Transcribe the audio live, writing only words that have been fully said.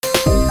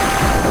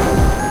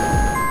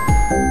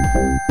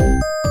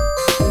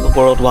The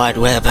World Wide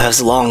Web has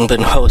long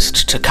been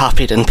host to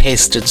copied and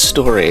pasted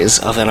stories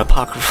of an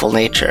apocryphal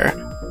nature.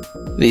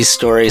 These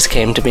stories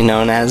came to be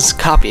known as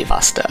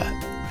copypasta,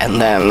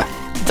 and then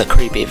the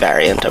creepy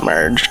variant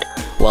emerged.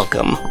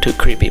 Welcome to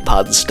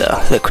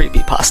Creepypodsta, the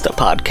Creepypasta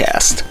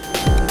podcast.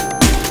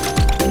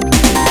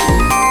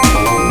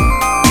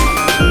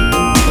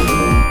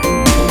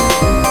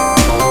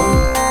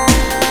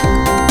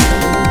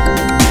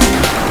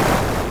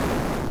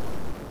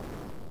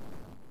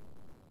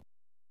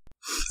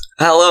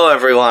 Hello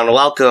everyone,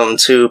 welcome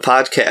to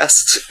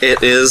podcast.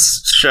 It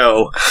is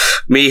show,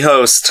 me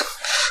host,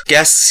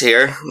 guests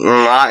here,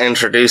 not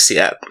introduced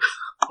yet.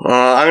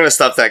 I'm gonna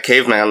stop that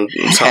caveman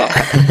talk.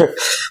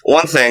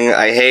 One thing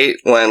I hate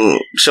when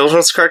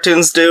children's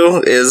cartoons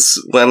do is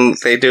when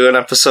they do an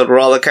episode where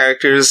all the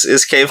characters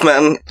is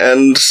cavemen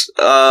and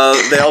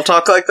they all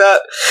talk like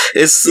that.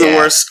 It's the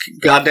worst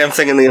goddamn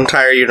thing in the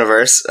entire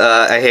universe.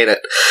 I hate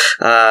it.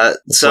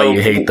 So why you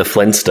hate the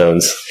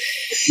Flintstones.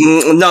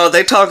 No,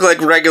 they talk like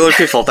regular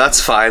people.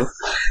 That's fine.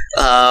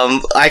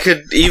 I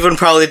could even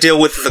probably deal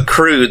with the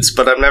Croods,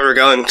 but I'm never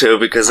going to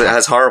because it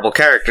has horrible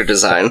character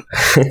design.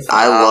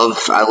 I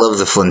love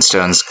the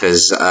Flintstones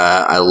because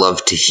I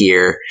love to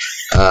hear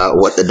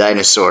what the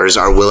dinosaurs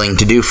are willing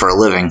to do for a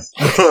living.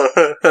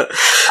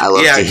 I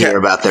love to hear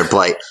about their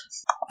plight.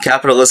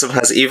 Capitalism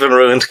has even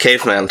ruined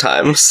caveman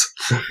times.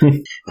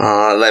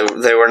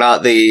 They were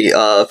not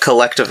the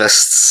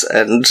collectivists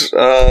and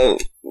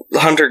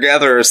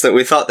hunter-gatherers that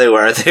we thought they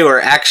were. They were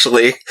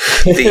actually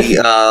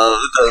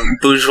the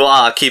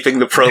bourgeois keeping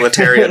the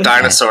proletariat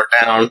dinosaur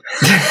down.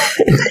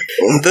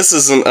 This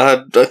isn't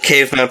a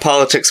caveman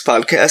politics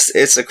podcast.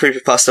 It's a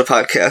creepypasta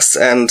podcast,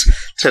 and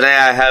today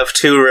I have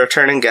two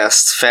returning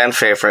guests, fan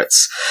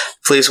favorites.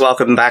 Please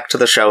welcome back to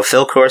the show,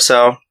 Phil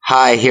Corso.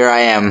 Hi, here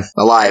I am,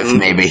 alive,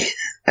 maybe.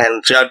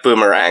 And Judd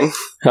Boomerang.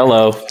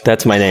 Hello,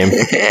 that's my name.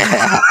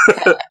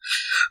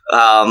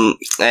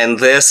 And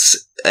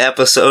this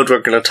episode we're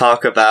going to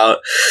talk about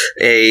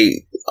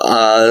a,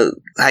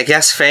 I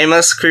guess,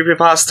 famous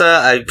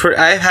creepypasta.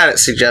 I've had it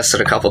suggested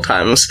a couple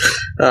times.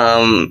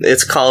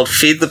 It's called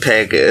Feed the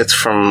Pig. It's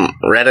from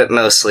Reddit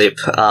No Sleep.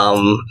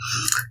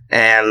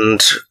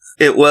 And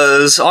it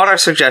was on our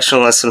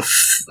suggestion list, and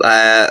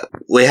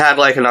we had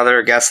like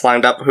another guest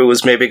lined up who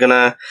was maybe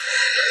gonna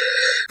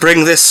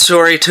bring this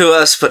story to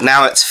us, but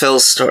now it's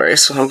Phil's story,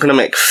 so I'm gonna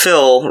make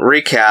Phil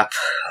recap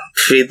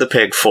Feed the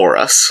Pig for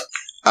us.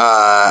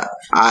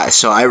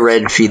 So I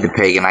read Feed the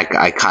Pig, and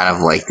I kind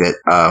of liked it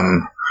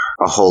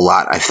a whole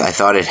lot. I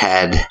thought it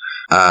had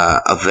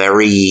a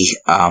very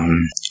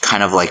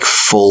kind of like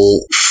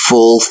full,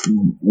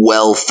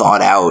 well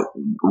thought out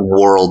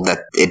world that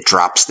it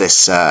drops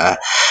this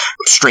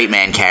straight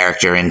man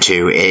character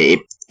into.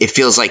 It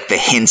feels like the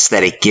hints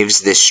that it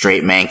gives this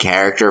straight man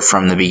character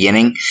from the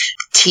beginning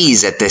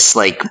tease at this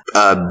like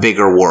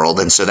bigger world,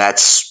 and so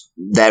that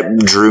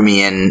drew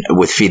me in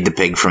with Feed the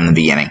Pig from the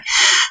beginning.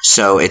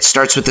 So it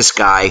starts with this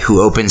guy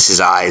who opens his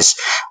eyes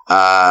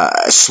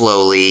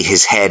slowly.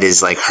 His head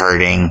is like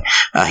hurting.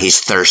 He's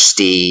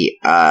thirsty.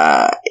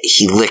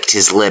 He licked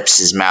his lips.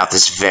 His mouth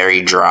is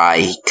very dry.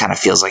 He kind of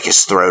feels like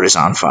his throat is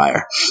on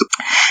fire.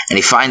 And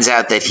he finds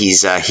out that he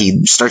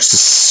starts to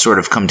sort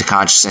of come to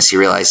consciousness. He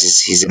realizes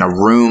he's in a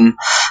room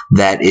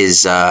that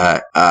is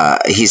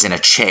he's in a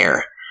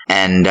chair.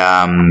 And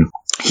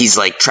he's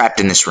like trapped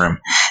in this room,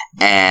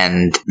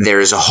 and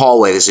there's a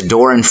hallway. There's a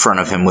door in front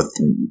of him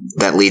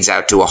that leads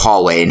out to a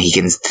hallway, and he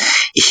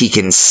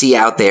can see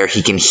out there.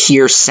 He can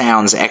hear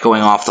sounds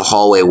echoing off the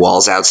hallway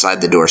walls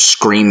outside the door,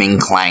 screaming,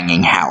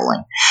 clanging,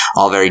 howling,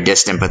 all very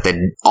distant, but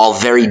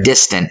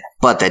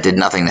that did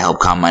nothing to help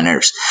calm my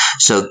nerves.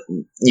 So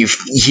you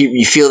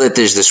feel that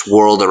there's this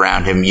world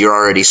around him. You're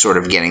already sort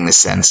of getting the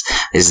sense: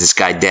 is this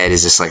guy dead?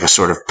 Is this like a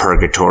sort of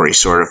purgatory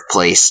sort of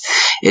place?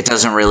 It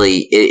doesn't really.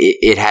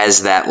 It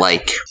has that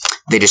like.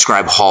 They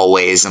describe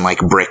hallways and like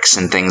bricks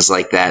and things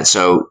like that.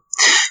 So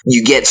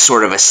you get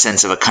sort of a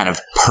sense of a kind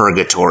of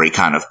purgatory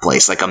kind of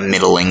place, like a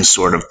middling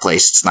sort of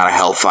place. It's not a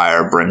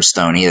hellfire or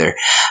brimstone either.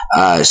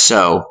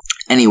 So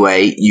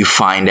anyway, you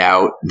find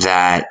out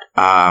that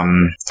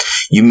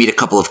we meet a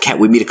couple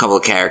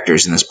of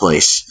characters in this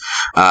place.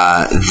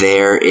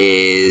 There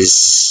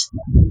is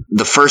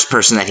the first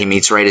person that he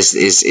meets, right,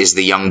 is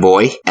the young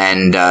boy,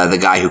 and the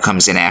guy who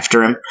comes in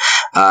after him.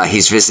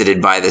 He's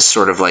visited by this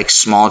sort of like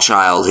small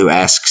child who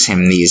asks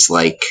him these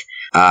like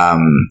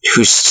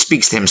who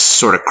speaks to him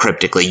sort of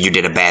cryptically, "You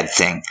did a bad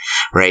thing,"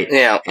 right?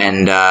 Yeah.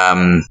 And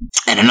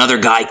another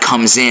guy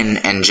comes in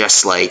and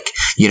just like,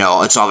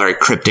 it's all very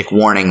cryptic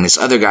warning. This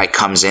other guy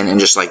comes in and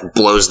just like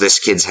blows this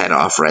kid's head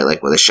off, right?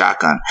 Like with a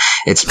shotgun.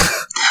 It's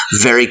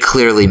very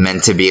clearly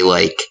meant to be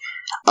like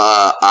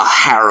a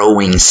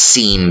harrowing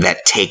scene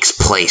that takes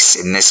place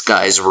in this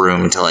guy's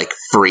room to like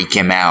freak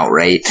him out,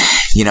 right?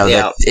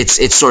 That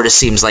it sort of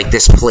seems like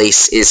this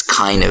place is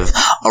kind of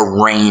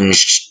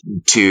arranged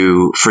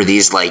for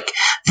these like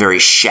very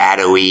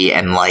shadowy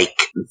and like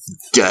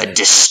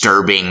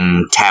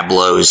disturbing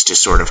tableaus to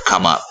sort of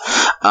come up.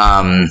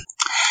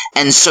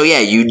 And so, yeah,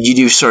 you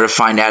do sort of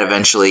find out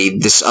eventually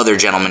this other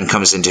gentleman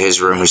comes into his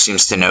room who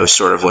seems to know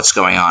sort of what's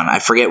going on. I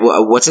forget,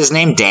 what's his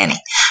name?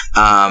 Danny.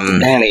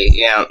 Danny,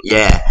 yeah.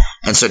 Yeah.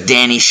 And so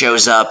Danny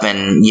shows up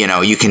and, you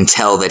know, you can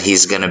tell that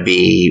he's going to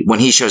be, when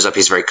he shows up,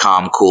 he's very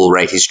calm, cool,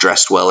 right? He's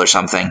dressed well or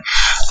something.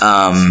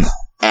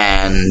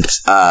 And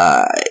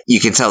you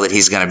can tell that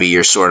he's going to be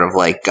your sort of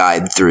like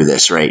guide through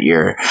this, right?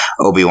 Your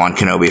Obi-Wan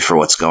Kenobi for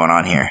what's going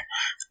on here.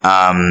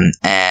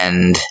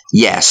 And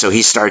yeah, so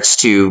he starts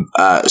to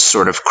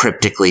sort of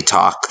cryptically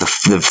talk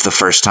the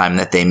first time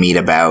that they meet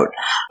about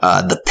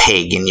the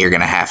pig, and you're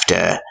going to have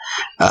to,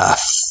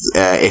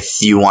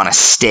 if you want to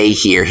stay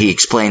here, he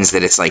explains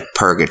that it's like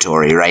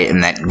purgatory, right?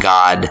 And that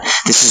God,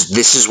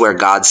 this is where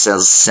God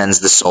sends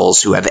the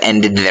souls who have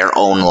ended their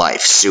own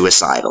life,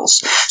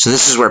 suicidals. So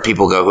this is where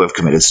people go who have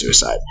committed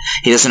suicide.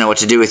 He doesn't know what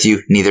to do with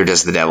you, neither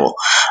does the devil.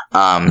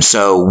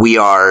 So we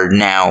are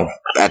now,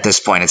 at this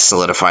point, it's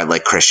solidified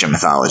like Christian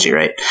mythology,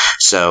 right?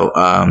 So,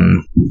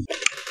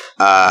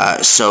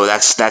 so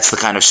that's the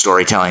kind of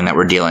storytelling that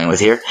we're dealing with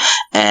here.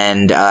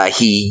 And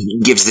he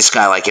gives this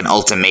guy like an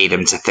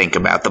ultimatum to think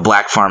about. The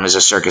Black Farm is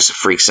a circus of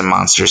freaks and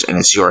monsters, and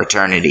it's your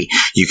eternity.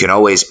 You can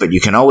always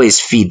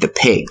feed the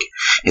pig.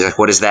 He's like,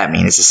 what does that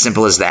mean? It's as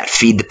simple as that.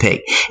 Feed the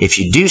pig. If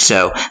you do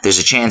so, there's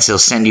a chance he'll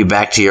send you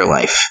back to your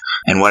life.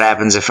 And what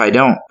happens if I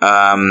don't?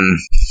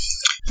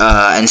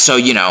 And so,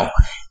 you know,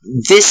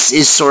 this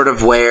is sort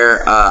of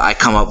where I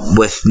come up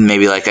with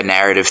maybe like a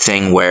narrative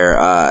thing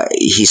where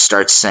he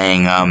starts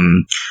saying,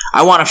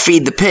 I want to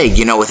feed the pig,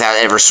 you know, without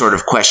ever sort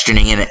of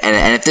questioning it.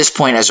 And at this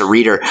point as a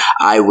reader,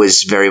 I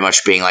was very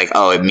much being like,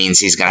 oh, it means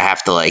he's going to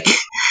have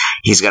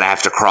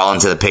to crawl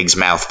into the pig's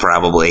mouth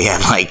probably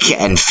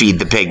and feed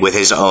the pig with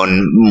his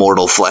own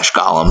mortal flesh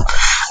golem.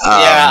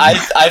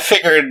 I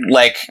figured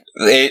like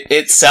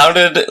it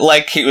sounded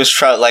like he was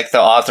like the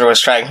author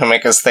was trying to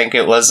make us think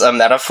it was a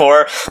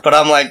metaphor, but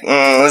I'm like,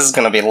 this is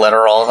going to be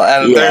literal.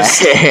 And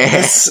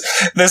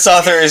this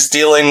author is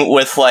dealing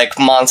with like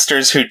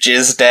monsters who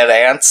jizz dead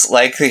ants.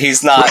 Like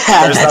he's not.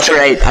 That's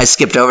right. I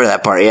skipped over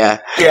that part. Yeah.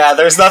 Yeah.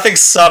 There's nothing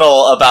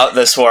subtle about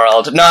this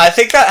world. No, I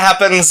think that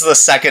happens the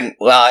second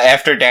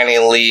after Danny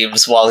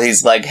leaves, while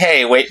he's like,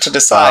 "Hey, wait to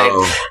decide,"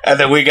 and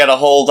then we get a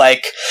whole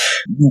like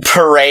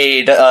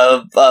parade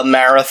of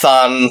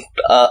marathon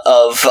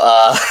of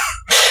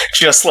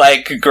just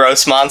like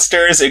gross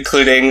monsters,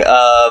 including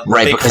the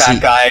big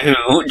fat guy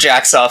who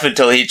jacks off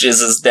until he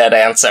jizzes dead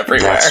ants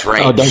everywhere. That's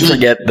right. Oh, don't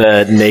forget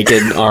the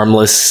naked,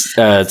 armless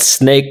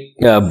snake,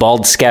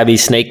 bald, scabby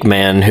snake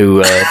man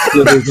who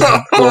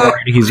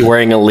he's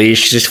wearing a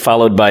leash, just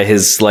followed by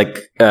his like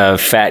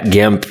fat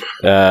gimp.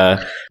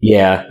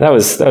 Yeah, that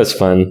was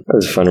fun. That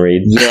was a fun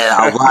read.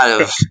 Yeah, a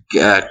lot of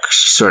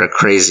sort of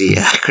crazy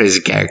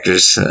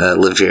characters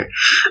live here.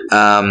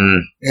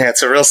 Yeah,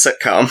 it's a real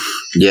sitcom.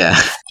 Yeah.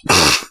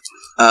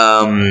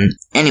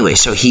 Anyway,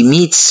 so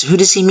who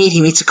does he meet?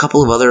 He meets a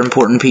couple of other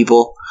important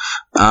people.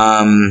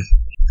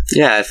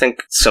 Yeah, I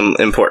think some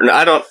important.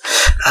 I don't.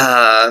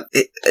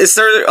 Is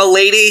there a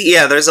lady?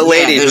 Yeah, there's a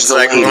lady who's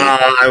like,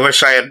 I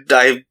wish I had.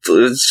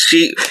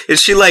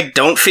 Is she like,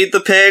 don't feed the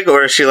pig,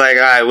 or is she like,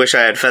 I wish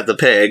I had fed the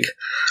pig?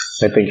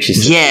 I think she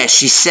said. Yeah,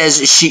 she says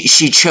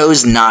she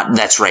chose not.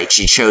 That's right.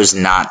 She chose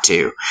not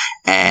to,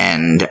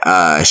 and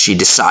she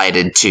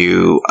decided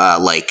to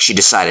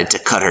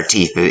cut her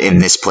teeth in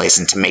this place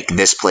and to make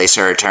this place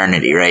her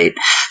eternity. Right.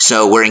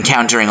 So we're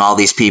encountering all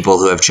these people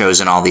who have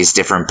chosen all these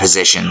different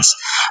positions,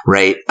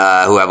 right?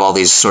 Who have all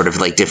these sort of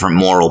like different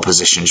moral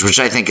positions, which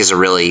I think is a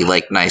really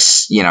like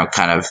nice, you know,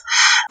 kind of.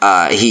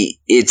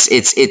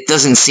 It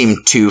doesn't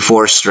seem too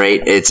forced,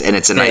 right? It's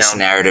a nice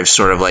narrative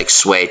sort of like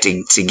sway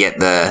to get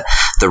the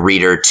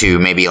reader to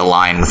maybe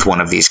align with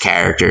one of these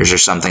characters or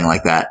something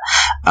like that.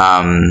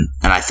 And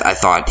I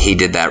thought he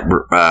did that.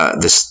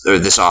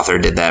 This author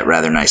did that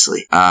rather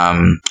nicely.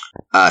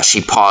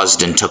 She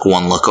paused and took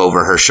one look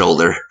over her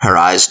shoulder. Her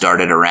eyes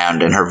darted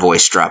around and her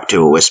voice dropped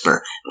to a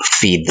whisper,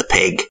 "Feed the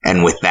pig."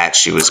 And with that,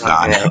 she was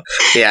gone.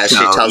 Yeah, so,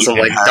 she tells him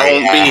like,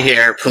 "Don't be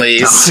here,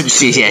 please."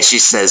 She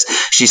says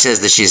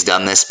that she's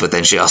done this, but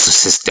then she also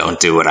says, "Don't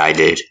do what I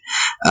did."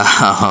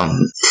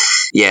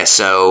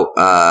 So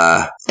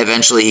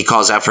eventually he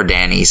calls out for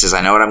Danny. He says,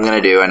 I know what I'm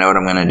going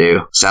to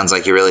do. Sounds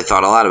like you really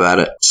thought a lot about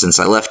it since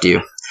I left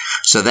you.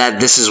 So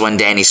this is when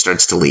Danny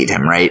starts to lead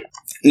him, right?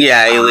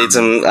 Yeah, he leads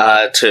him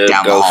to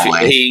down go. The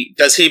hallway.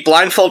 Does he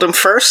blindfold him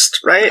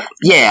first, right?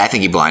 Yeah, I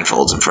think he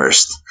blindfolds him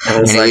first.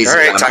 And he leads him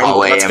down the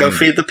hallway. Let's go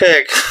feed the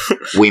pig.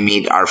 We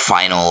meet our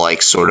final,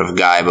 like, sort of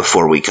guy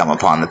before we come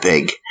upon the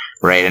pig.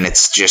 right? And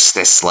it's just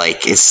this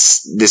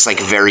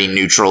very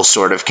neutral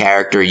sort of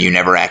character. You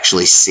never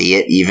actually see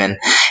it even.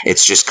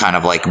 It's just kind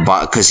of like,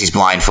 because he's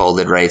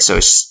blindfolded, right? So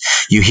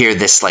you hear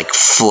this like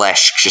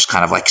flesh just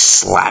kind of like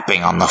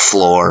slapping on the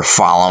floor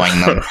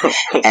following them.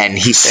 And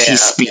he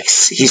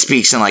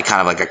speaks in like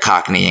kind of like a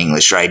Cockney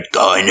English, right?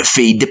 Going to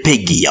feed the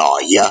piggy,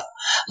 are ya?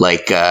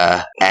 Like,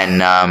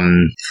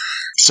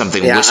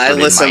 something whispered in my ear. I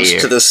listened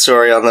to this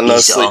story on the No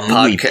Sleep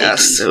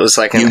podcast. It was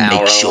like an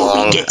hour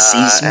long.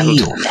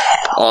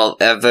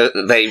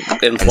 They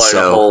employed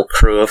a whole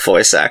crew of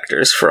voice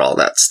actors for all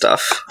that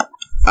stuff.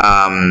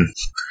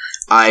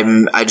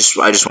 I just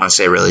want to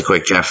say really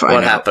quick, Jeff.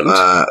 What happened?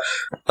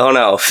 Oh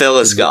no, Phil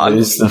is gone.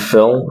 Lose the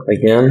Phil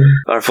again?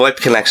 Our VoIP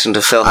connection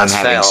to Phil has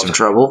failed. I'm having some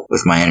trouble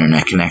with my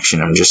internet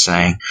connection, I'm just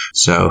saying.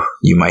 So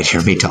you might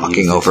hear me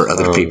talking over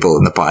other people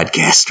in the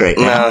podcast right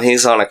now. No,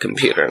 he's on a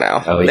computer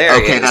now. Oh, yeah.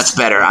 Okay, that's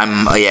better. I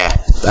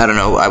don't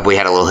know. We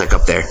had a little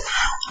hiccup there.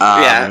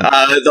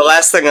 The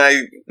last thing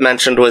I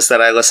mentioned was that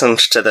I listened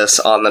to this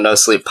on the No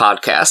Sleep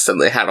podcast, and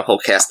they had a whole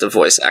cast of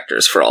voice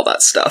actors for all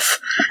that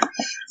stuff.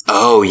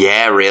 Oh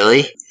yeah,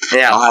 really?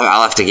 Yeah,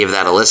 I'll have to give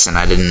that a listen.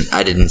 I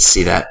didn't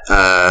see that.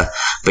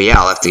 But yeah,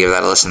 I'll have to give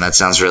that a listen. That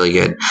sounds really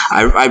good.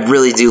 I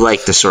really do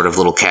like the sort of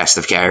little cast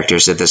of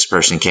characters that this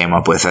person came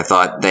up with. I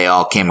thought they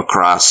all came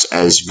across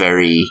as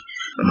very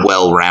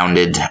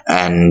well-rounded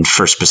and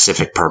for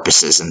specific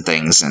purposes and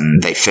things,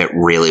 and they fit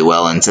really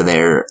well into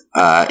their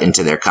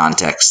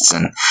contexts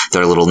and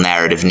their little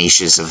narrative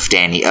niches of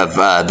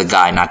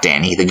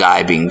the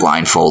guy being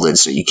blindfolded,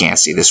 so you can't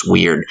see this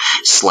weird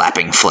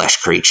slapping flesh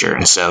creature,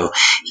 and so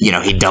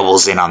he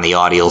doubles in on the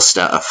audio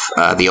stuff,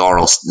 the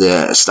oral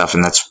stuff,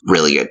 and that's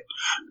really good.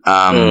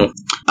 Yeah.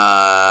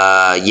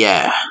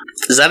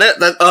 Is that it?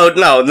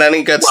 No, then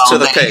he gets to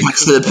the pig. He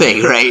gets to the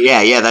pig, right?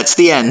 Yeah, that's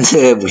the end.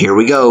 Here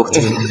we go.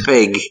 The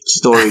pig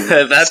story.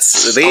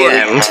 That's the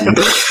end.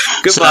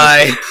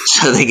 Goodbye.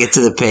 So they get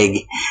to the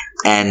pig,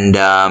 and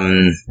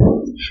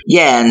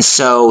and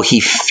so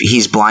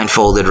he's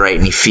blindfolded, right?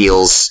 And he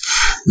feels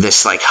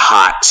this like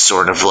hot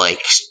sort of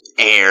like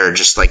air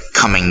just like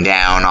coming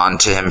down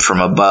onto him from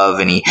above,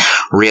 and he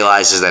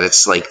realizes that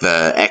it's like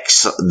the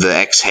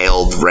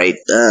exhaled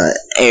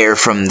air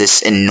from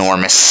this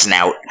enormous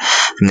snout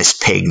from this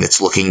pig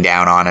that's looking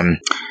down on him.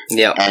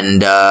 Yeah.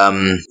 And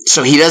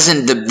so he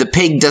doesn't the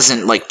pig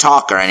doesn't like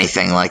talk or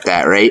anything like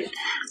that, right?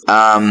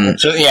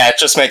 It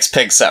just makes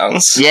pig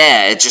sounds.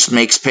 Yeah, it just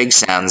makes pig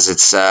sounds.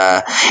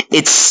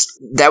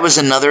 That was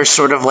another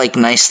sort of like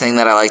nice thing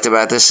that I liked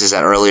about this, is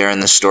that earlier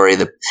in the story,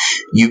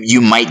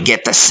 you might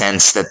get the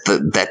sense that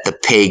the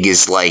pig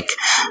is like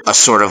a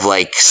sort of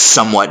like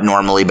somewhat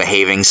normally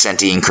behaving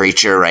sentient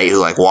creature, right? Who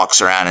like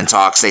walks around and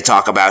talks. They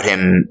talk about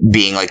him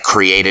being like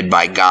created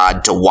by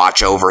God to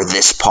watch over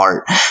this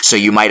part. So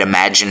you might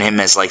imagine him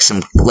as like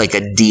some like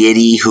a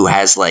deity who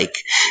has like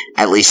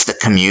at least the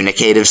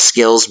communicative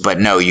skills, but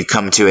no, you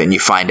come to it and you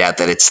find out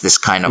that it's this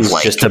kind of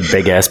like just a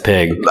big ass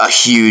pig, a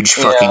huge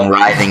fucking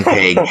writhing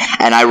pig,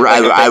 and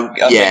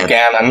big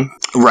gammon.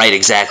 Right,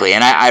 exactly,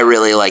 and I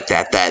really like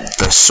that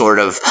the sort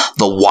of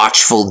the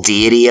watchful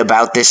deity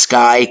about this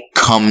guy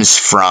comes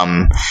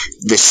from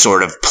this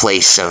sort of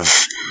place of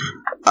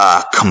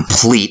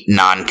complete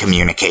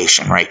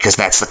non-communication, right? Because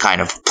that's the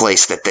kind of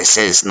place that this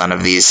is.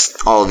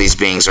 All of these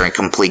beings are in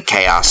complete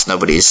chaos.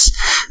 Nobody's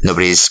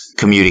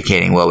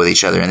communicating well with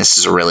each other, and this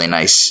is a really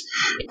nice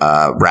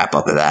wrap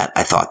up of that.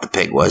 I thought the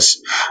pig was.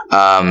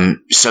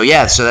 So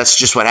that's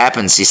just what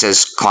happens. He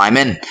says, "Climb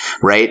in,"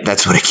 right?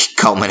 That's what it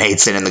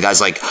culminates in, and the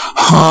guy's like,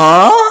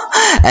 "Huh?"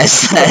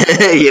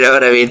 You know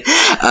what I mean?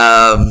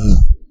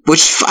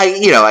 Which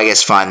I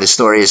guess fine. The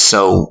story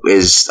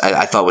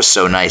I thought was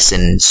so nice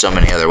in so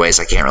many other ways.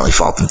 I can't really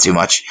fault them too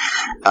much.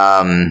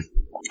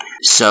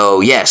 So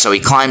he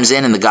climbs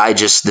in, and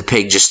the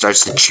pig just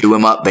starts to chew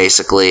him up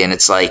basically, and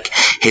it's like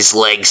his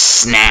legs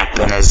snap,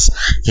 and his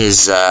he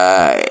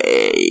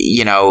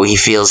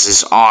feels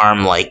his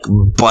arm like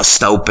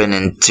bust open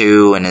in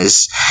two, and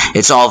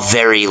it's all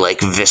very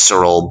like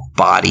visceral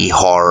body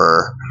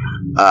horror.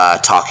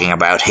 Talking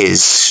about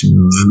his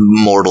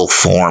mortal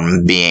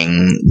form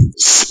being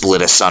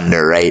split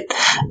asunder, right?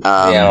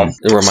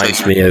 It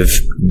reminds me of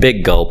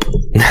Big Gulp.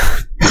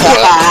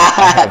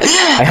 I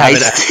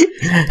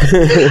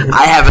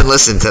haven't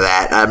listened to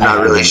that. I'm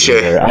not really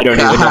sure. I don't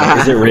even know.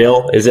 Is it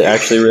real? Is it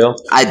actually real?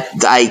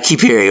 I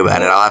keep hearing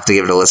about it. I'll have to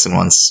give it a listen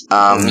once.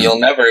 You'll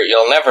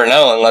never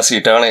know unless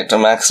you donate to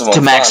Maximum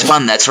Fun. Max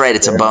Fun, that's right.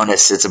 It's a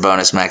bonus. It's a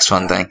bonus Max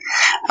Fun thing.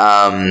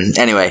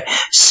 Anyway,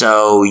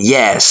 so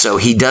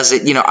he does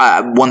it.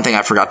 One thing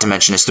I forgot to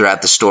mention is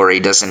throughout the story,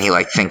 doesn't he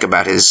like think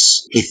about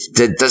does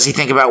he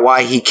think about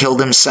why he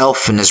killed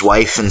himself and his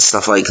wife and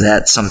stuff like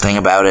that? Something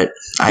about it.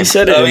 He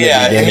said it.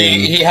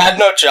 He had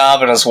no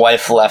job and his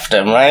wife left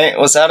him, right?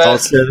 Was that it?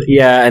 Also,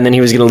 yeah, and then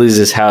he was going to lose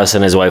his house,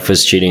 and his wife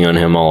was cheating on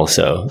him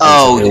also.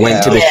 Oh, so he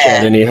went to the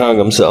shed and he hung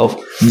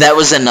himself. That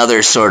was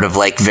another sort of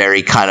like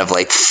very kind of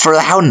like, for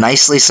how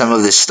nicely some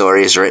of this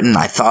story is written,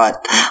 I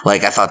thought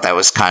that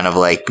was kind of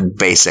like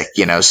basic,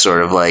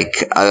 sort of like,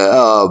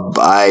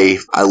 I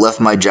left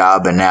my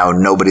job and now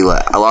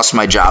I lost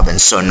my job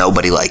and so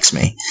nobody likes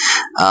me.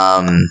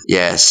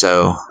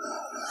 So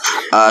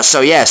that's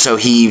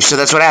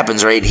what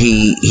happens, right?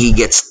 He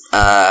gets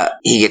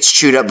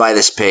chewed up by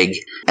this pig,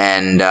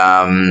 and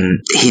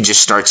he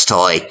just starts to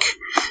like,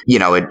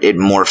 it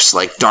morphs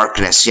like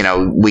darkness.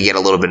 We get a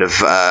little bit of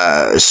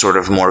sort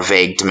of more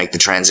vague to make the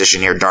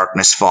transition here.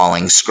 Darkness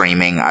falling,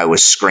 screaming. I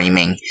was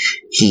screaming.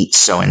 Heat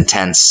so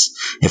intense,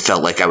 it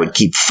felt like I would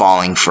keep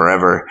falling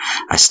forever.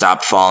 I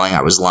stopped falling.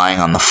 I was lying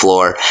on the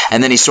floor,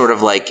 and then he sort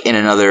of like in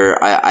another,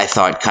 I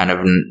thought kind of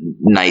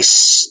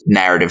nice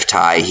narrative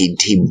tie.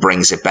 He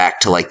brings it back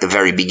to like the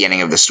very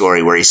beginning of the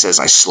story where he says,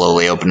 "I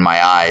slowly opened my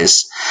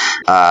eyes,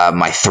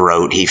 my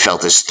throat." He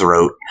felt his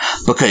throat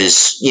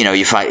because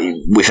we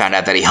found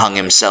out that he hung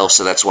himself,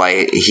 so that's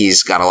why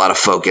he's got a lot of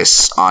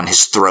focus on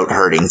his throat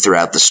hurting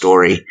throughout the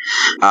story.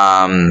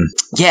 And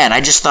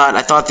I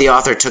thought the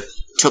author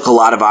took a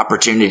lot of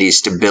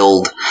opportunities to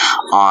build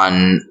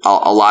on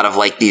a lot of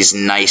like these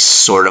nice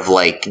sort of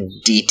like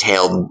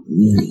detailed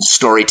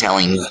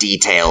storytelling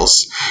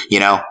details,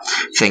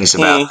 things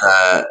about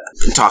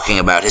talking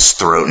about his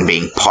throat and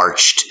being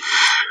parched.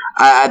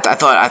 I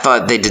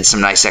thought they did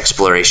some nice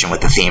exploration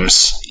with the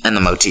themes and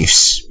the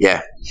motifs.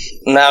 Yeah.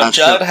 Now,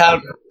 Judd,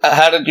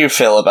 how did you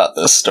feel about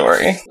this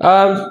story?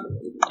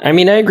 I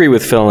mean, I agree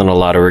with Phil in a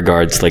lot of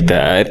regards like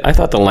that. I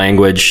thought the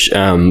language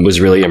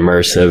was really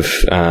immersive.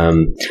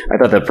 I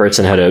thought that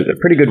person had a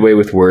pretty good way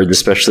with words,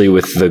 especially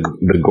with the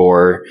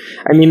gore.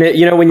 I mean,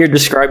 when you're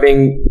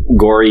describing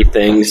gory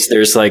things,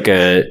 there's like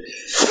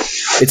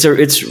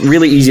it's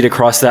really easy to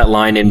cross that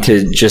line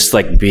into just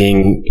like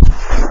being,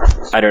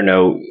 I don't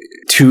know,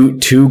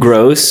 too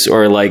gross,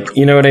 or like,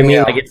 you know what I mean?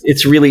 Yeah. Like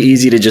it's really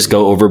easy to just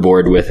go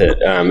overboard with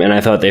it. And I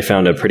thought they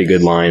found a pretty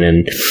good line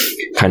and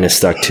kind of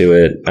stuck to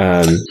it.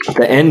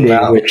 The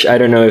ending, which I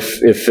don't know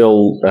if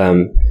Phil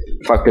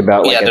talked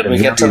about, like, did we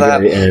get to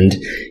that? End.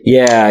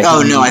 Yeah.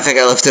 I think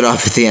I left it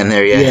off at the end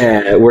there.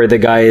 Yeah, where the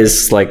guy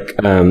is like,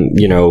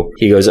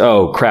 he goes,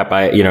 "Oh crap!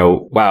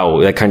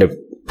 Wow!" That kind of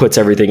puts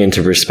everything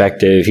into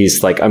perspective.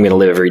 He's like, I'm going to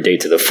live every day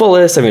to the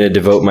fullest. I'm going to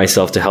devote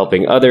myself to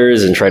helping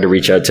others and try to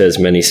reach out to as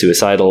many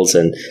suicidals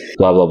and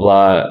blah, blah,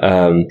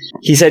 blah.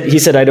 He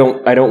said, I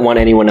don't want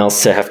anyone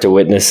else to have to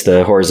witness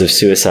the horrors of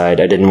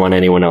suicide. I didn't want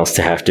anyone else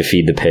to have to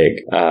feed the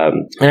pig.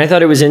 And I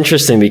thought it was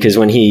interesting because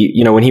when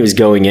he was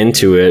going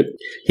into it,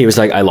 he was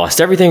like, I lost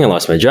everything. I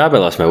lost my job. I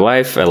lost my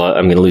wife. I'm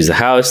going to lose the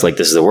house. Like,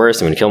 this is the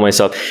worst. I'm going to kill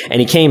myself.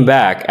 And he came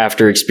back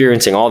after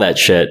experiencing all that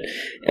shit.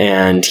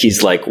 And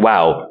he's like,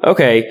 wow,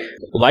 okay,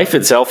 life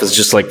itself is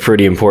just like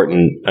pretty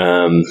important.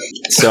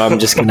 So I'm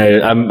just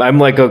I'm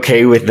like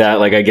okay with that.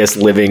 Like, I guess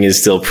living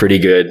is still pretty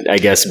good. I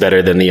guess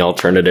better than the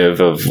alternative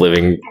of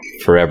living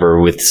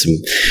forever with some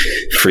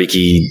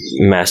freaky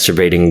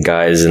masturbating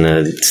guys and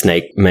a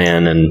snake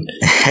man and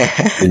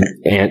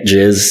ant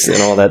jizz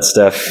and all that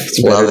stuff.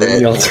 It's better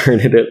than the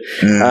alternative.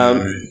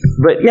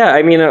 But yeah,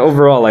 I mean,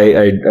 overall, I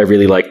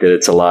really liked it.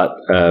 It's a lot,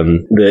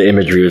 the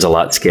imagery was a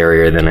lot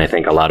scarier than I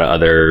think a lot of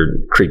other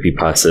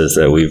creepypastas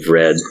that we've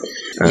read.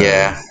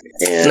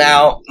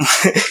 Now,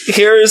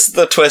 here's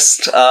the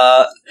twist.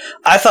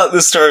 I thought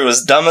this story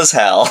was dumb as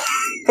hell.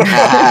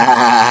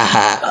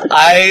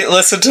 I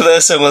listened to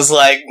this and was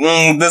like,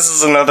 this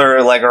is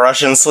another like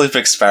Russian sleep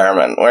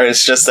experiment where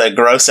it's just a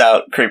gross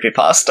out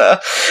creepypasta.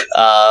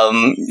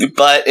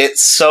 But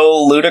it's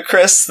so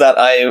ludicrous that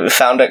I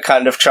found it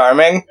kind of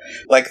charming.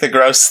 Like the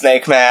gross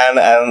snake man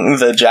and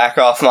the jack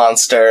off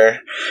monster.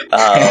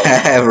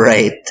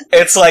 Right.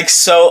 It's like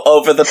so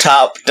over the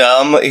top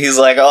dumb. He's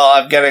like, oh,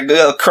 I'm getting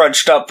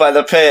crunched up by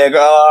the pig.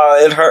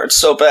 Oh, it hurts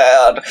so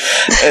bad.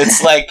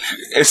 It's like,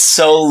 it's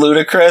so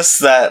ludicrous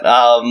that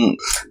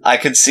I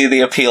could see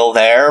the appeal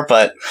there,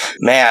 but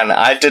man,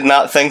 I did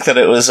not think that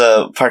it was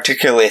a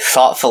particularly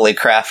thoughtfully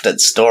crafted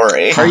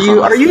story. Are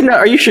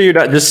you sure you're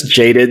not just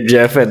jaded,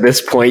 Jeff? At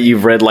this point,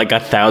 you've read like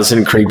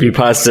 1,000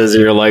 creepypastas,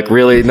 and you're like,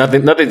 really,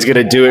 nothing's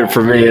gonna do it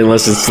for me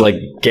unless it's like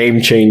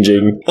game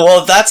changing.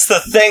 Well, that's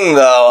the thing,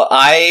 though.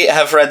 I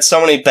have read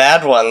so many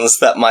bad ones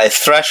that my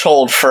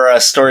threshold for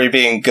a story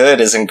being good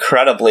is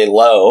incredibly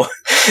low.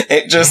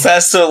 It just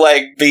has to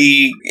like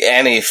be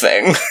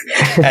anything,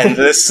 and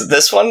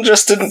this one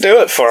just didn't do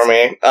it for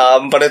me.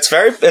 But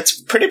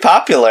it's pretty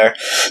popular,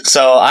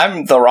 so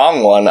I'm the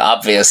wrong one,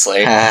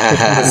 obviously.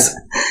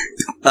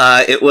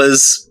 It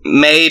was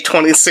May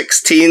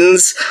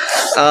 2016's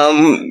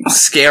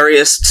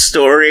scariest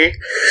story.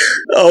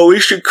 Oh, we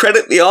should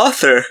credit the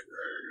author.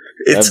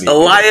 It's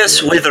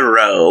Elias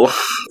Witherow.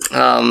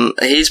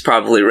 He's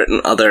probably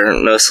written other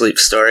No Sleep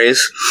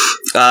stories.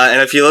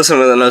 And if you listen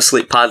to the No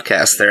Sleep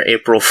podcast, their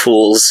April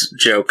Fool's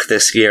joke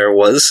this year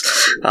was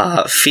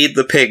Feed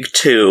the Pig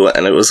 2,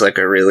 and it was like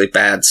a really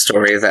bad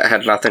story that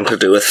had nothing to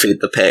do with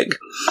Feed the Pig.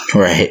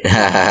 Right.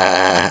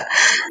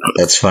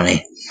 That's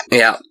funny.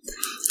 Yeah.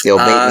 The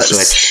old bait and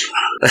switch.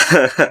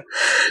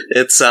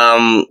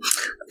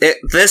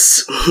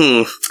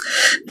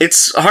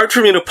 It's hard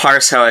for me to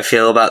parse how I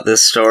feel about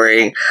this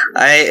story.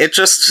 It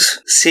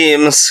just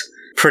seems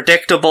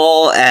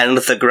predictable, and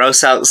the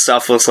gross out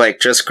stuff was like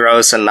just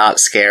gross and not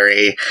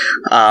scary.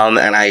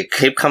 And I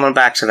keep coming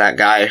back to that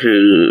guy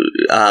who,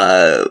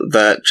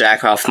 the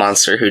jack-off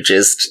monster who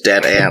jizzed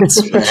dead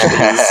ants.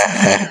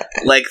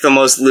 Like the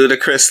most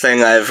ludicrous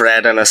thing I've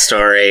read in a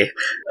story.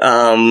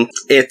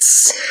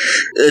 It's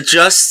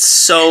just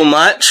so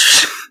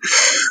much.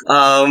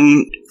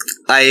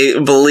 I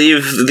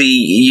believe the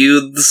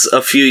youths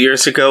a few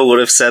years ago would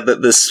have said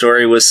that this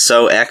story was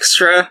so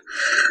extra.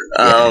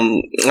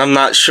 I'm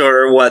not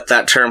sure what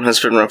that term has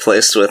been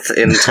replaced with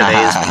in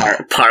today's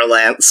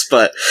parlance,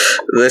 but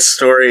this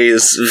story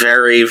is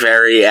very,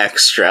 very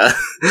extra.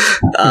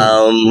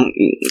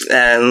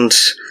 And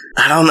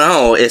I don't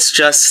know, it's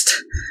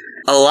just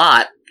a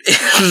lot.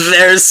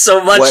 There's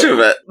so much of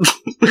it.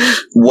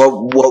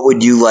 What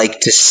would you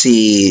like to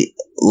see?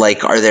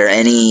 Like, are there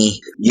any,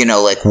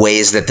 like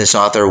ways that this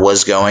author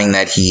was going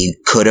that he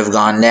could have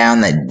gone down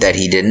that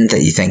he didn't,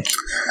 that you think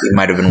it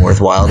might have been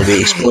worthwhile to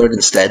be explored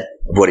instead of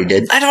what he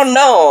did? I don't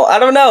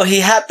know. He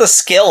had the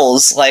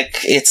skills. Like,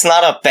 it's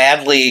not a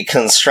badly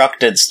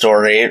constructed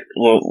story,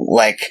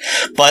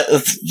 but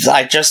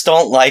I just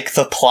don't like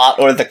the plot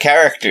or the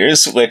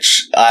characters,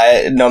 which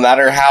no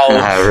matter how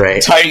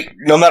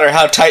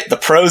tight the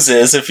prose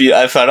is, if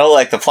I don't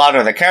like the plot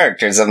or the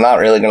characters, I'm not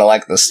really going to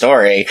like the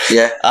story.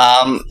 Yeah.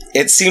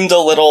 It seemed a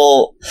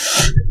little.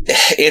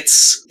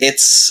 Its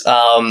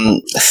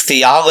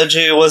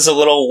theology was a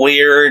little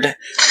weird.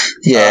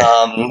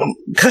 Yeah.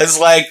 Because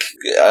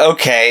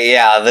okay,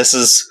 yeah, this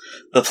is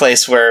the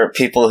place where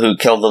people who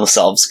kill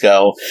themselves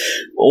go.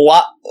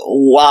 Why?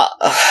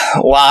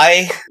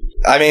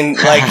 I mean,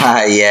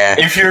 yeah.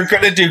 If you're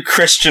gonna do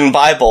Christian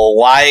Bible,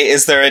 why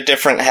is there a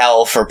different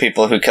hell for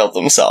people who killed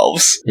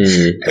themselves?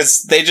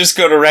 Because they just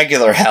go to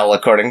regular hell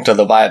according to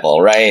the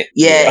Bible, right?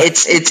 Yeah,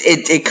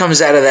 it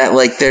comes out of that,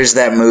 there's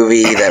that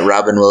movie that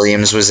Robin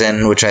Williams was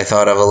in, which I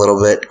thought of a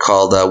little bit,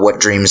 called What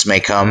Dreams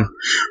May Come,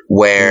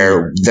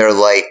 where they're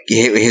like,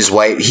 his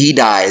wife, he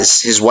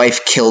dies, his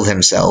wife killed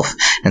himself,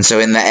 and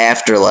so in the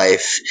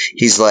afterlife,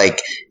 he's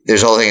like,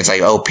 there's a whole thing, it's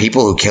like, oh,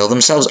 people who kill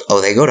themselves,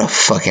 they go to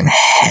fucking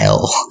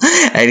hell.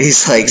 And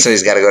he's like, so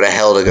he's got to go to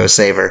hell to go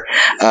save her,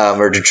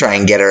 or to try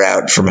and get her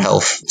out from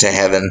hell to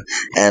heaven.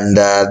 And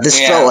this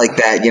felt like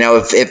that,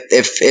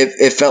 if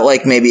it felt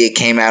like maybe it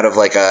came out of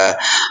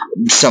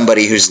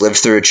somebody who's lived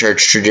through a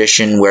church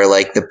tradition where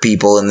the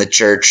people in the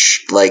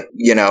church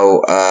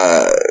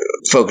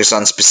focus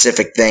on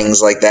specific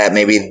things like that.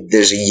 Maybe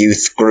there's a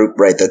youth group,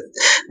 right,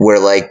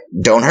 where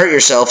don't hurt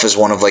yourself is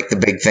one of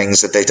the big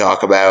things that they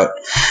talk about.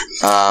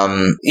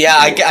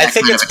 I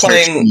think it's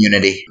playing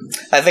unity.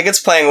 I think it's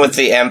playing with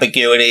the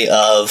ambiguity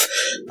of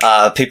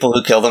people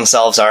who kill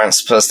themselves aren't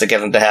supposed to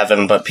get into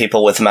heaven, but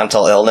people with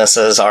mental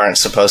illnesses aren't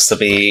supposed to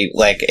be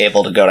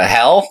able to go to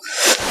hell.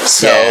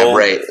 So yeah,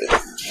 right.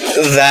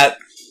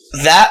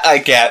 That I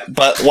get,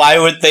 but why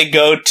would they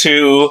go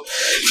to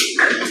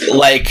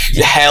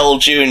Hell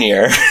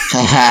Junior?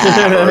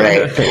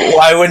 Right.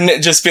 Why wouldn't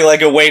it just be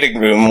a waiting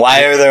room?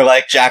 Why are there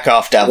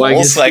jack-off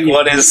devils?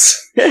 What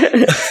is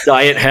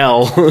Diet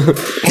Hell?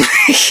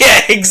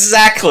 Yeah,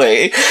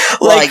 exactly.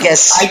 Well, I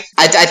guess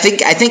I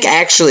think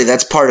actually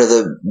that's part of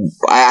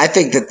I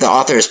think that the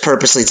author is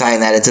purposely tying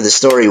that into the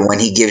story when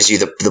he gives you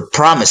the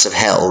promise of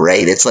hell,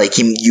 right? It's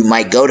you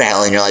might go to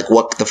hell and you're like,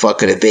 what the fuck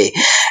could it be?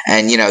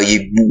 And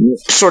you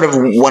sort of,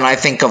 when I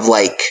think of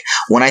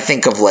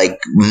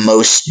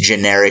most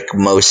generic,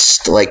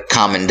 most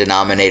common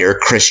denominator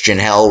Christian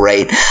hell,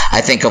 right?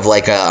 I think of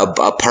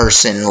a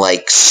person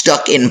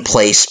stuck in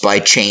place by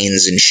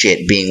chains and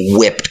shit, being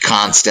whipped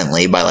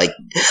constantly by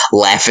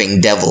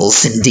laughing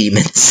devils and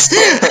demons.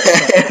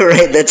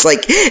 Right? That's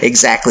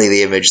exactly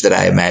the image that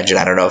I imagine.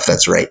 I don't know if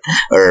that's right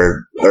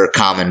or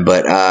common,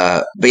 but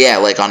yeah,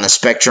 on the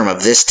spectrum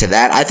of this to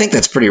that, I think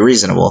that's pretty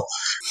reasonable.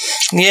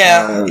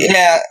 Yeah.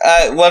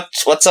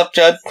 What's up,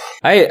 Judd?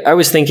 I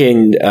was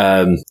thinking,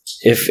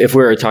 if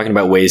we were talking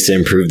about ways to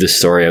improve the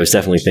story, I was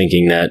definitely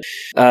thinking that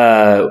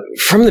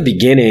from the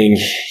beginning,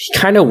 he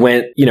kind of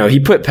went, he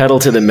put pedal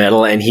to the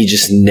metal and he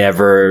just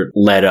never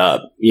let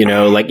up.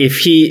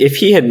 If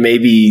he had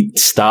maybe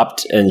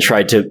stopped and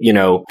tried to,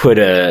 put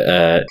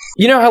how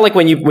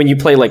when you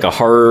play a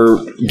horror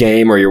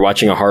game or you're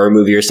watching a horror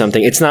movie or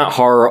something, it's not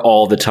horror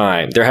all the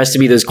time. There has to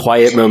be those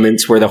quiet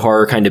moments where the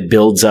horror kind of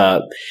builds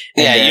up.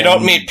 And Yeah, you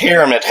don't meet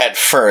Pyramid Head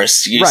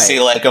first. You see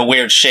like a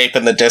weird shape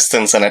in the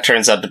distance, and it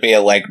turns out to be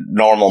a like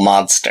normal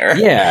monster.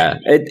 Yeah,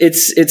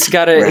 it's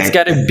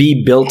gotta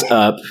be built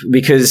up,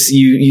 because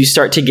you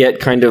start to get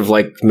kind of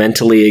like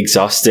mentally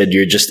exhausted.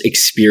 You're just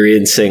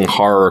experiencing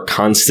horror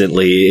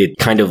constantly. It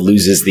kind of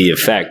loses the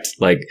effect.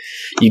 Like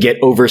you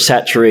get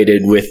oversaturated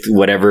with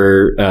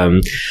whatever.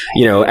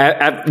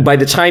 By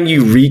the time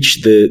you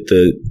reach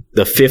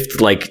the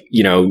fifth, like,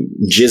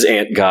 jizz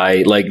ant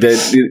guy, like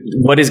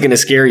what is going to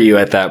scare you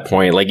at that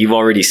point? Like you've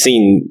already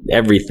seen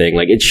everything.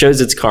 Like it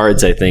shows its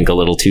cards, I think, a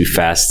little too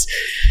fast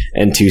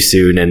and too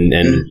soon,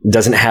 and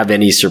doesn't have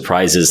any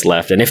surprises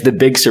left. And if the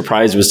big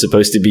surprise was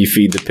supposed to be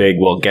Feed the Pig,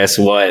 well, guess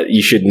what?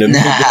 You shouldn't have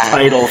made the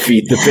title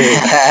Feed the Pig.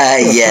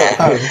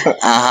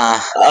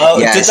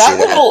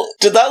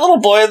 Did that little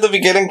boy at the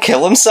beginning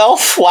kill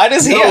himself? Why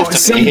does he have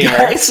to be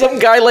here? Some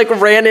guy like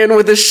ran in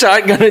with a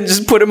shotgun and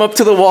just put him up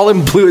to the wall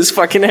and blew his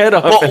fucking head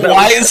off. Well,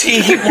 why is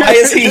he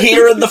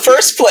here in the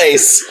first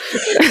place?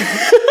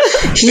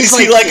 He's a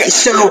little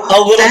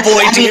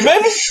boy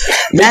demon?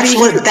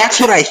 That's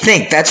what I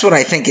think. That's what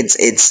I think. I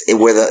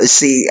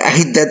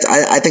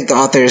think the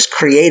author is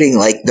creating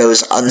like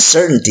those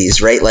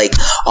uncertainties, right? Like,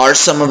 are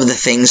some of the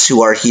things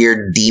who are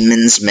here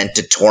demons meant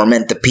to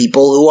torment the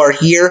people who are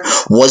here?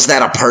 Was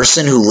that a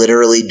person who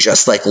literally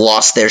just like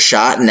lost their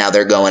shot and now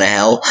they're going to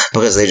hell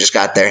because they just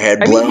got their head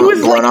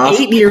blown off?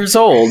 8 years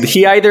old.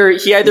 He either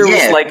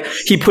was like,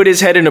 he put his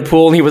head in a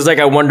pool and he was like,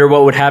 I wonder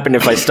what would happen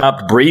if I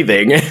stopped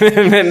breathing.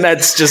 And then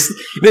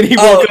then he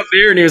woke up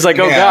there and he was like,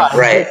 oh God.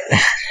 Right.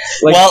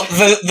 Like, well,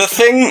 the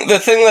thing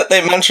that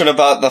they mention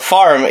about the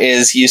farm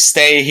is you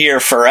stay here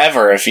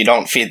forever if you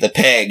don't feed the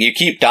pig. You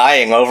keep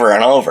dying over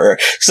and over.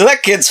 So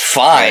that kid's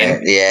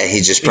fine. Yeah,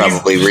 he just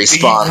probably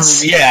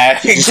respawns. Yeah,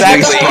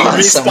 exactly. He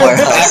respawns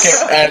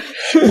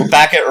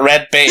back at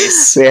Red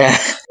Base. Yeah.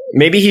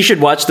 Maybe he should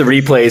watch the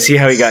replay, see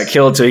how he got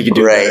killed, so he can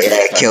do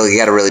kill. You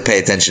got to really pay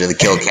attention to the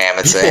kill cam.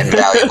 It's an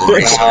invaluable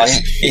resource.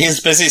 He's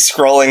busy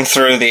scrolling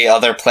through the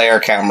other player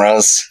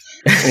cameras.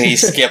 He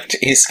skipped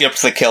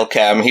the kill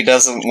cam. He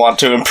doesn't want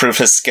to improve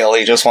his skill.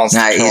 He just wants to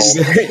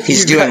kill.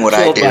 He's doing what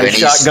I do. And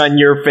shotgun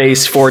your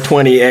face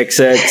 420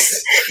 XX.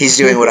 He's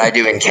doing what I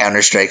do in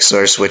Counter-Strike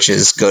Source, which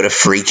is go to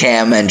free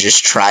cam and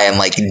just try and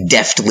like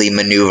deftly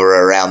maneuver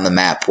around the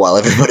map while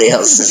everybody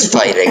else is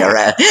fighting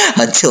around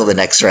until the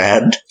next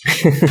round.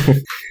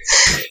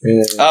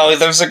 Oh,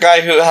 there's a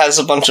guy who has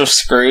a bunch of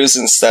screws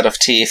instead of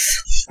teeth.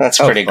 That's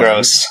pretty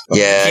gross.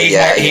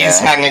 Yeah,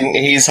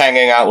 He's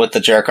hanging out with the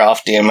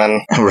jerk-off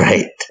demon. Right.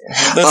 Right.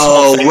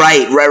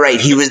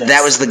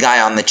 That was the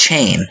guy on the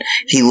chain.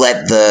 He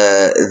let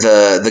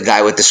the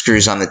guy with the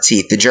screws on the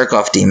teeth. The jerk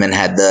off demon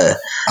had the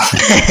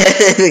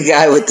the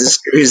guy with the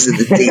screws in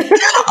the teeth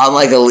on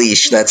like a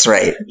leash. That's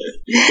right.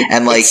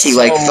 And like he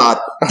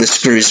thought the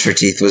screws for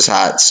teeth was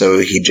hot, so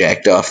he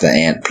jacked off the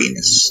ant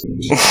penis.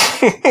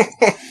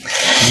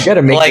 You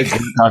gotta make the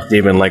jerk off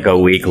demon like a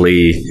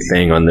weekly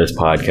thing on this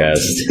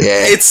podcast.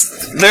 Yeah.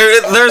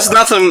 There's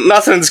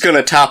nothing's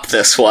gonna top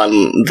this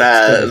one.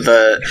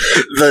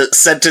 The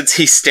sentence,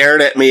 he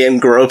stared at me and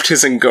groped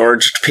his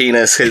engorged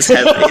penis, his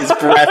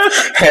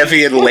breath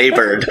heavy and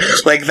labored.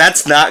 Like,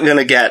 that's not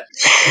gonna get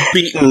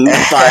beaten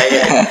by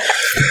it.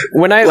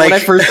 When I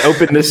first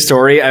opened this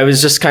story, I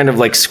was just kind of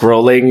like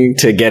scrolling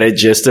to get a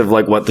gist of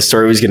like what the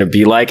story was gonna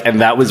be like,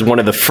 and that was one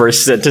of the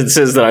first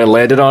sentences that I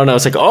landed on. I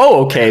was like,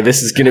 oh, okay,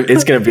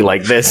 it's gonna be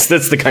like this.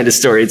 That's the kind of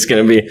story it's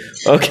gonna be.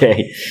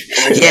 Okay.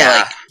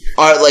 Yeah.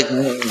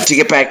 To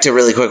get back to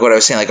really quick what I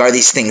was saying, like, are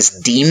these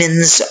things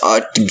demons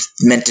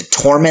meant to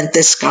torment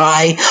this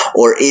guy,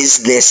 or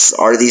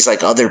are these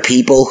like other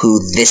people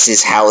who this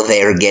is how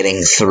they're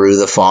getting through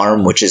the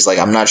farm? Which is like,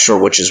 I'm not sure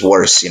which is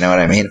worse. You know what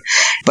I mean?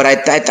 But I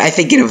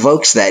think it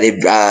evokes that.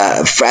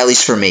 At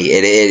least for me,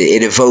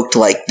 it evoked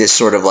like this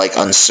sort of like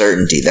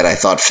uncertainty that I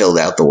thought filled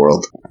out the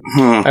world.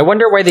 I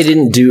wonder why they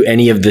didn't do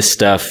any of this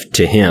stuff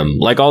to him.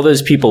 Like, all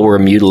those people were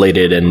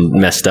mutilated and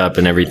messed up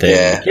and everything.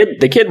 Yeah.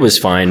 The kid was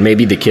fine.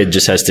 Maybe the kid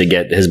just has to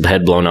get his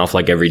head blown off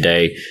like every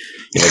day.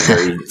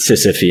 Very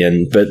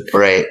Sisyphean. But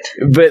right.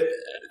 But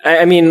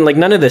I mean, like,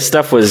 none of this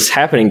stuff was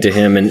happening to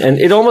him, and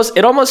it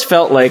almost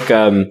felt like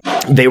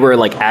they were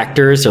like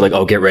actors. They're like,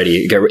 oh, get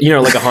ready,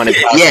 like a haunted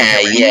house.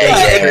 Yeah.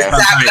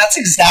 That's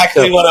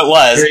exactly what it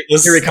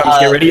was. Here he comes.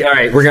 Get ready. All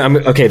right,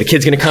 okay. The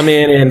kid's gonna come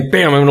in, and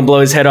bam, I'm gonna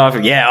blow his head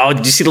off. Yeah. Oh,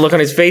 did you see the look on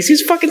his face?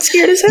 He's fucking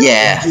scared as hell.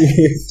 Yeah.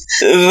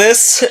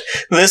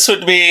 This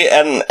would be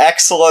an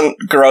excellent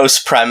gross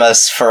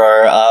premise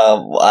for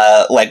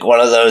like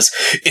one of those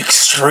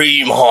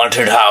extreme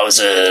haunted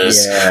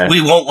houses. Yeah. We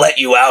won't let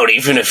you out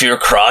even if you're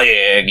crying.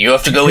 You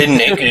have to go in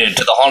naked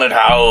to the haunted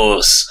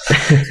house.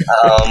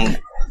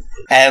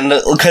 And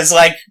because,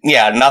 like,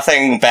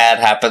 nothing bad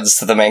happens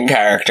to the main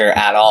character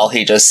at all.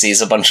 He just sees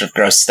a bunch of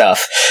gross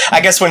stuff.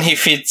 I guess when he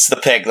feeds the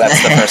pig,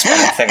 that's the first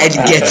bad thing and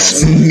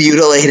gets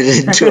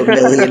mutilated into a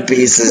million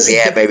pieces.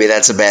 Yeah, maybe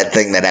that's a bad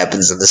thing that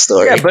happens in the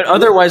story. Yeah, but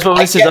otherwise, what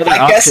was his other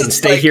option?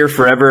 Stay here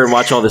forever and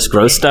watch all this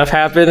gross stuff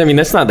happen? I mean,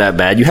 that's not that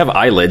bad. You have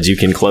eyelids. You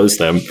can close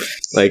them.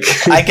 Like,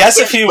 I guess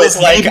if he was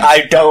like,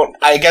 I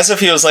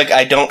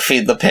don't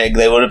feed the pig,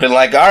 they would have been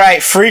like, all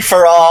right, free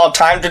for all,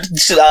 time to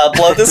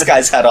blow this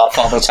guy's head off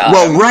all the time.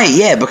 Well, right,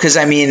 yeah, because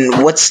I mean,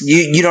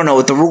 you don't know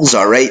what the rules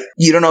are, right?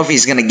 You don't know if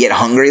he's going to get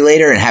hungry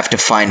later and have to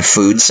find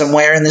food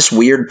somewhere in this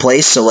weird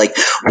place. So, like,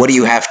 what do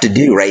you have to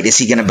do, right? Is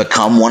he going to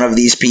become one of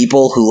these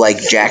people who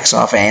like jacks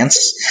off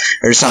ants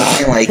or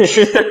something? Like,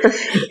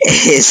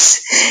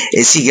 is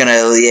he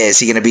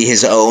gonna be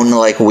his own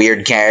like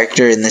weird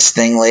character in this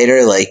thing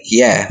later? Like,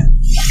 yeah.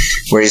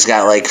 Where he's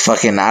got, like,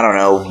 fucking, I don't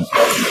know,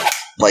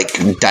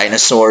 like,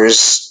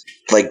 dinosaurs,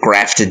 like,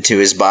 grafted to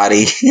his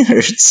body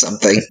or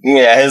something.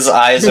 Yeah, his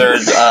eyes are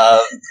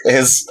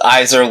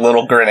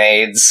little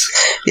grenades.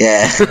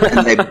 Yeah,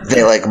 and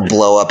they like,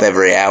 blow up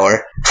every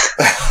hour.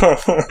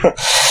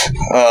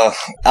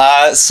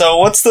 So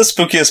what's the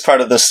spookiest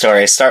part of the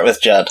story? Start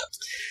with Judd.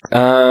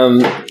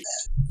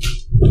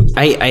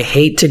 I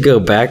hate to go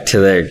back to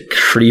the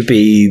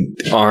creepy,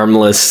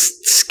 armless,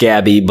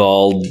 scabby,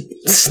 bald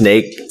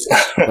snake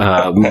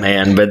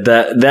man, but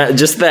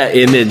that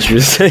image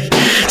was like,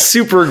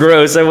 super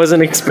gross. I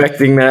wasn't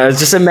expecting that. I was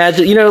just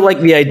imagine, like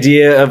the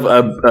idea of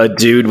a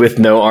dude with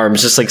no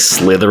arms just like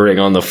slithering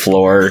on the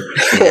floor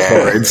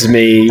towards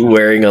me,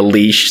 wearing a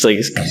leash. Like,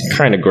 it's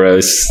kind of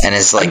gross. And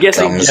his like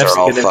gums are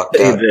all fucked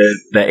up.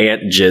 The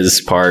ant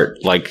jizz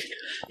part, like.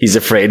 He's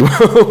afraid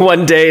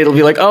one day it'll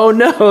be like, oh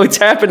no, it's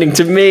happening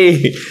to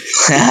me.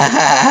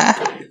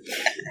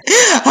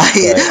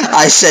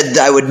 I said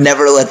I would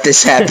never let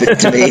this happen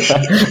to me.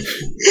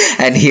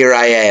 And here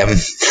I am.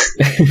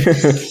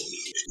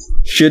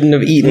 Shouldn't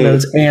have eaten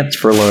those ants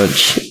for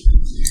lunch.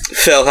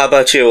 Phil, how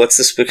about you? What's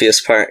the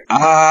spookiest part?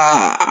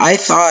 I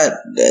thought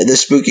the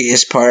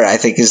spookiest part, I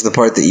think, is the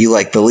part that you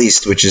like the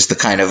least, which is the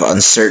kind of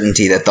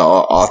uncertainty that the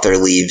author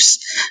leaves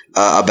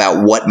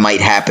about what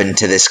might happen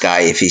to this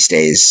guy if he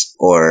stays,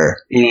 or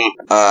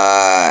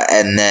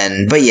and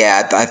then. But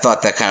yeah, I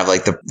thought that kind of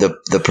like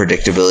the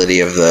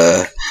predictability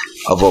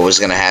of what was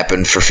going to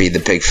happen for Feed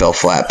the Pig fell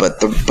flat, but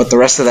the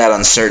rest of that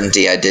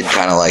uncertainty I did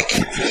kind of like,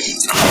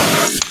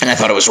 and I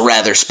thought it was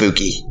rather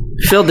spooky.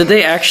 Phil, did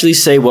they actually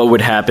say what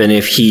would happen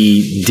if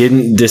he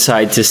didn't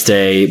decide to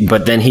stay,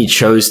 but then he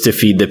chose to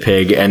feed the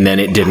pig and then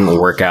it didn't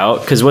work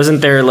out? Because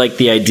wasn't there like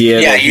the idea?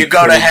 Yeah, you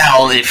go to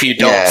hell if you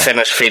don't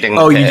finish feeding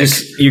the pig.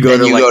 You go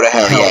to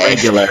hell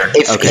regular.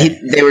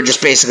 They were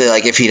just basically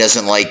like, if he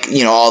doesn't like,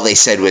 all they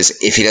said was,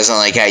 if he doesn't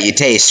like how you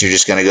taste, you're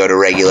just going to go to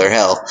regular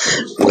hell.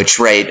 Which,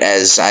 right,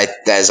 as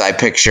I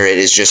picture it,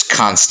 is just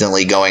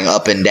constantly going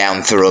up and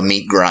down through a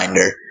meat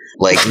grinder.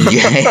 Like,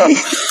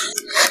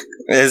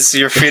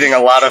 you're feeding a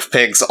lot of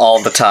pigs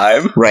all the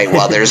time. Right,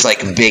 while there's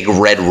like big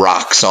red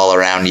rocks all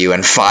around you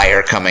and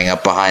fire coming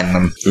up behind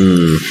them.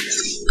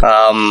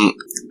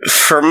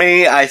 For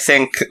me, I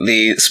think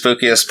the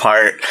spookiest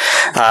part,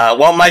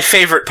 my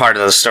favorite part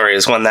of the story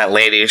is when that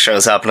lady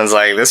shows up and is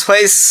like, this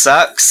place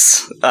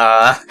sucks.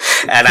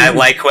 And I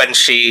like when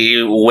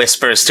she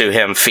whispers to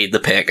him, feed the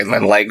pig, and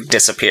then like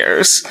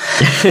disappears.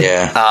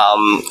 Yeah.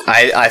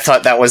 I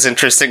thought that was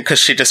interesting because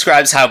she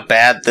describes how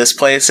bad this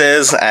place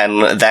is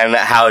and then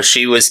how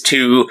she was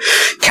too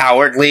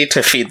cowardly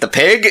to feed the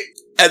pig.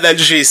 And then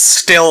she's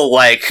still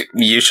like,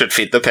 you should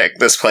feed the pig.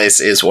 This place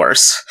is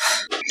worse.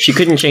 She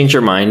couldn't change her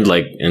mind,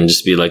 and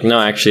just be like, no,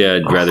 actually,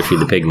 I'd rather feed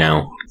the pig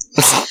now.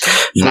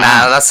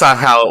 Nah, that's not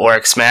how it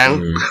works,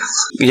 man.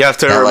 You have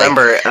to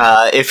remember,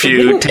 if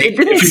you take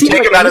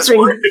him at his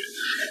word.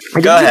 I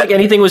didn't feel like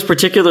anything was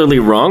particularly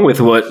wrong with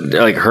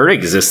her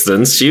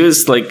existence. She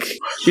was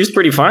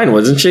pretty fine,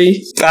 wasn't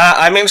she?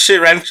 I mean,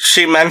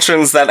 she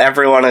mentions that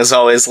everyone is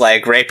always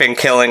like raping,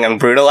 killing, and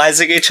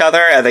brutalizing each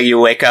other, and then you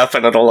wake up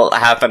and it'll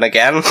happen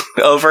again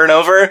over and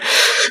over.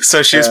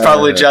 So she's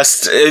probably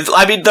just.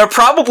 I mean, they're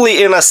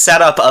probably in a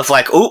setup of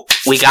like, ooh,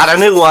 we got a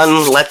new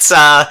one. Let's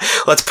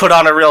put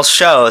on a real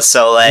show.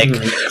 So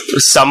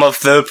some of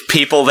the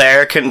people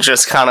there can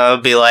just kind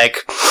of be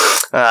like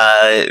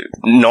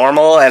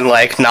normal and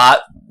like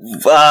not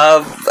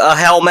a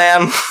hell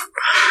man.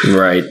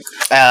 Right.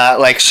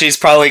 She's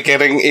probably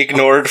getting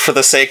ignored for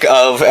the sake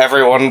of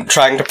everyone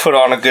trying to put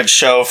on a good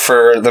show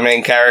for the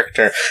main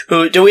character.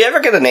 Do we ever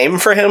get a name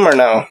for him or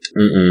no?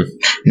 Mm-mm.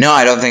 No,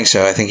 I don't think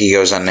so. I think he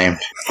goes unnamed.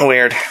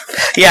 Weird.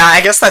 Yeah,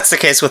 I guess that's the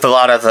case with a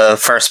lot of the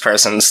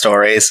first-person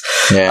stories.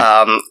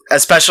 Yeah.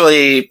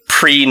 Especially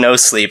pre-No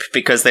Sleep,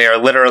 because they are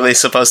literally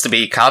supposed to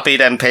be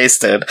copied and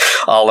pasted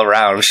all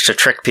around to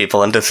trick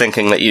people into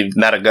thinking that you've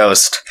met a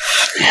ghost.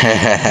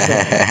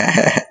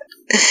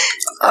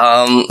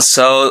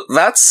 So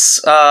that's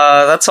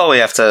all we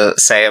have to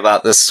say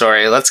about this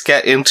story. Let's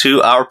get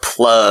into our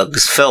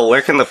plugs. Phil,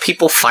 where can the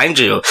people find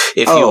you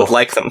if you would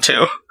like them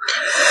to?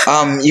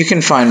 You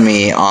can find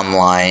me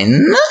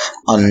online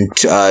on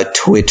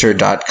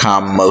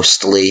twitter.com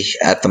mostly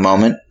at the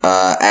moment,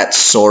 at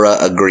Sora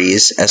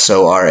Agrees,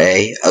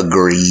 Sora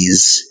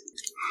Agrees.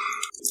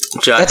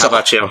 Judd, how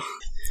about you?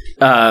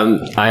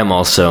 I am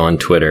also on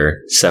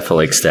Twitter,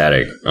 Cephalic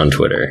Static on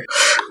Twitter.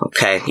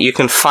 Okay, you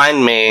can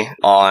find me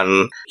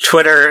on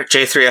Twitter,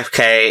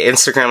 J3FK,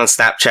 Instagram and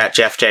Snapchat,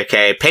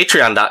 JeffJK,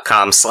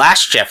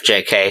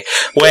 patreon.com/JeffJK,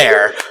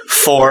 where,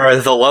 for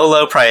the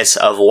low price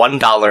of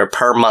 $1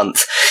 per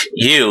month,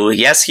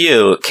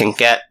 you can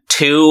get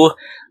 2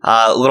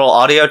 little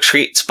audio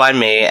treats by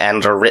me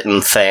and a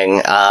written thing.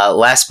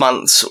 Last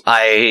month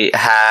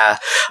I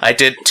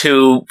did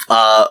 2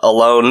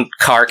 alone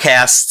car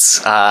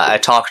casts. I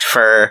talked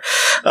for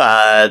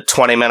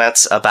 20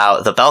 minutes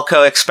about the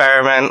Belko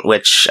experiment,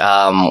 which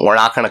we're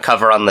not going to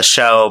cover on the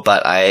show,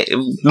 but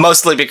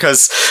mostly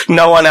because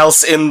no one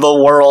else in the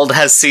world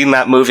has seen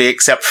that movie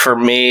except for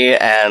me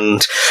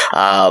and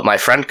my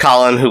friend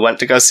Colin, who went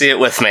to go see it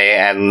with me,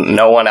 and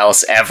no one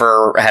else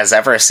has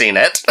ever seen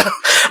it.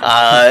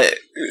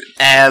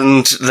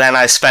 And then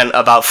I spent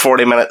about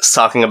 40 minutes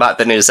talking about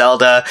the new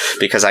Zelda,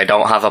 because I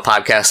don't have a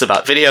podcast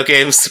about video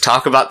games to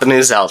talk about the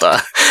new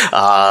Zelda.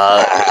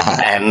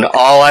 And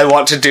all I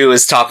want to do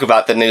is talk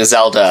about the new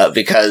Zelda,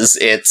 because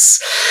it's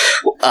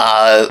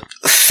a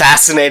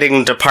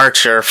fascinating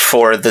departure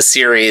for the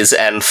series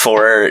and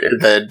for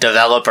the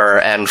developer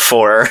and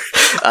for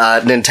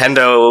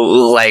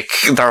Nintendo. Like,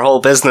 their whole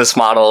business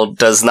model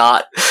does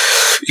not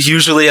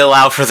usually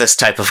allow for this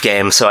type of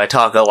game, so I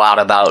talk a lot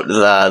about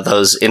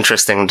those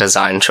interesting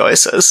design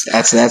choices.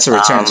 That's a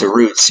return to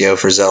roots,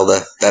 for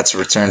Zelda. That's a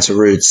return to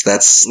roots.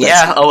 That's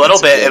a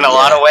little bit in a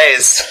lot of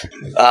ways.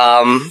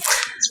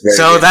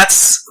 So good.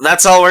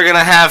 That's all we're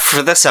gonna have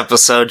for this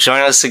episode.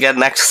 Join us again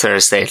next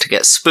Thursday to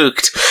get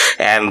spooked,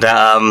 and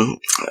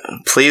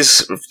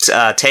please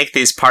take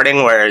these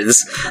parting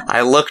words.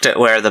 I looked at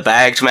where the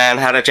bagged man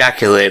had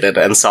ejaculated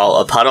and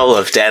saw a puddle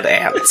of dead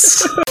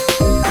ants.